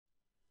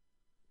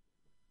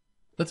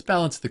Let's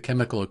balance the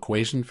chemical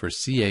equation for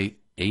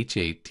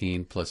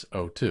C8H18 plus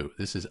O2.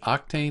 This is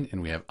octane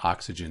and we have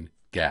oxygen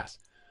gas.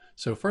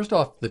 So first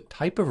off, the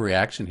type of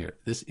reaction here,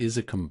 this is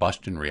a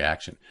combustion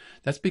reaction.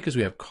 That's because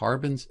we have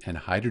carbons and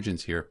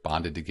hydrogens here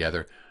bonded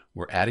together.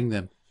 We're adding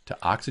them to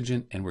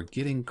oxygen and we're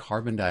getting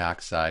carbon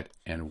dioxide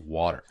and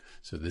water.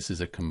 So this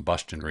is a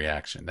combustion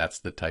reaction. That's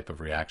the type of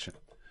reaction.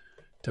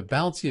 To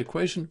balance the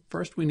equation,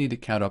 first we need to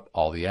count up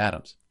all the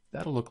atoms.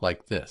 That'll look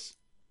like this.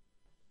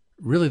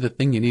 Really the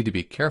thing you need to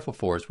be careful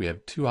for is we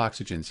have 2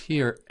 oxygens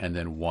here and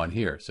then 1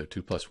 here. So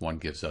 2 plus 1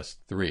 gives us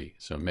 3.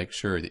 So make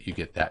sure that you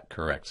get that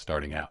correct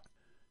starting out.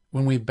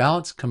 When we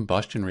balance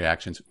combustion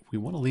reactions, we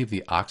want to leave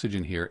the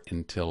oxygen here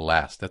until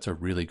last. That's a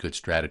really good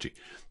strategy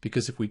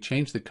because if we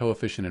change the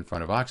coefficient in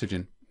front of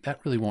oxygen,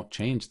 that really won't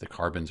change the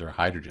carbons or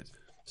hydrogens.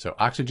 So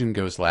oxygen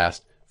goes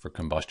last for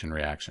combustion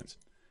reactions.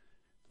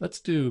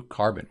 Let's do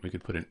carbon. We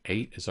could put an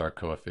 8 as our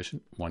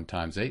coefficient. 1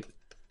 times 8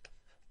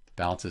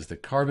 balances the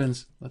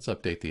carbons. Let's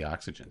update the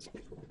oxygens.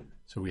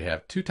 So we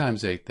have 2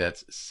 times 8,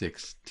 that's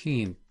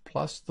 16,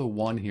 plus the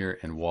 1 here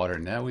in water.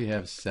 Now we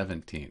have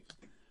 17.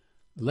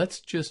 Let's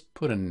just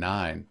put a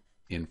 9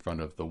 in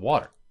front of the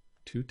water.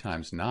 2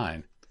 times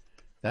 9,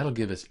 that'll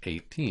give us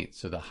 18.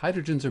 So the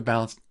hydrogens are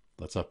balanced.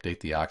 Let's update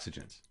the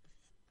oxygens.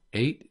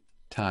 8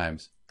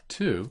 times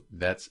 2,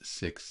 that's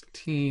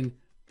 16,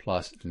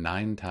 plus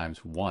 9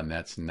 times 1,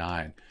 that's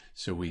 9.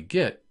 So we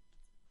get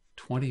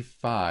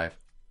 25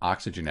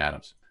 oxygen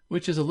atoms,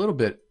 which is a little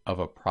bit of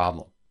a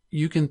problem.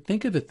 You can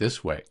think of it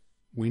this way.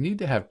 We need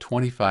to have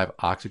 25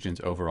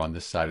 oxygens over on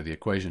this side of the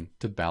equation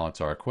to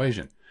balance our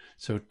equation.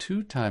 So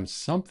 2 times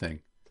something,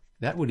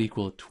 that would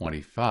equal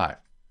 25.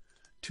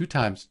 2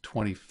 times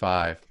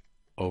 25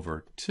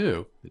 over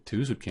 2, the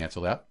 2's would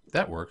cancel out.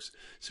 That works.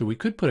 So we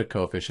could put a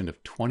coefficient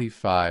of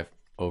 25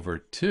 over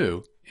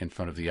 2 in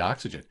front of the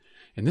oxygen.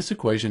 In this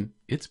equation,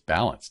 it's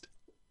balanced.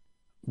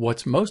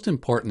 What's most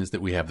important is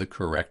that we have the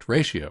correct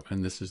ratio,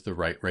 and this is the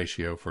right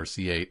ratio for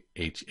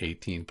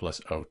C8H18 plus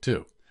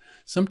O2.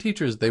 Some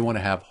teachers, they want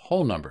to have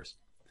whole numbers.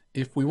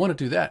 If we want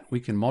to do that,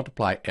 we can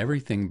multiply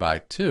everything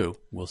by 2.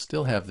 We'll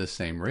still have the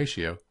same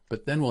ratio,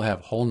 but then we'll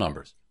have whole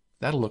numbers.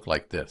 That'll look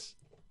like this.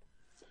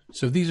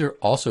 So these are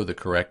also the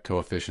correct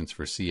coefficients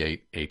for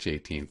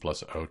C8H18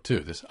 plus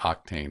O2, this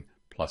octane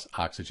plus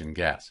oxygen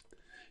gas.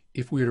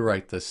 If we were to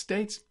write the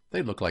states,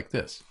 they'd look like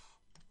this.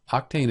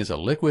 Octane is a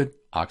liquid,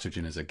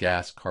 oxygen is a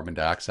gas, carbon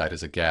dioxide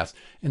is a gas,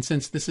 and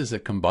since this is a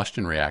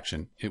combustion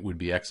reaction, it would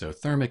be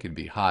exothermic, it'd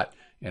be hot,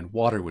 and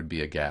water would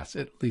be a gas,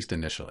 at least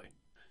initially.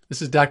 This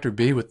is Dr.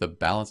 B with the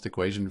balanced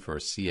equation for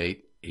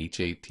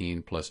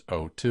C8H18 plus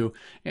O2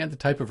 and the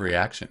type of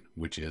reaction,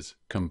 which is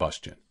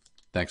combustion.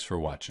 Thanks for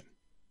watching.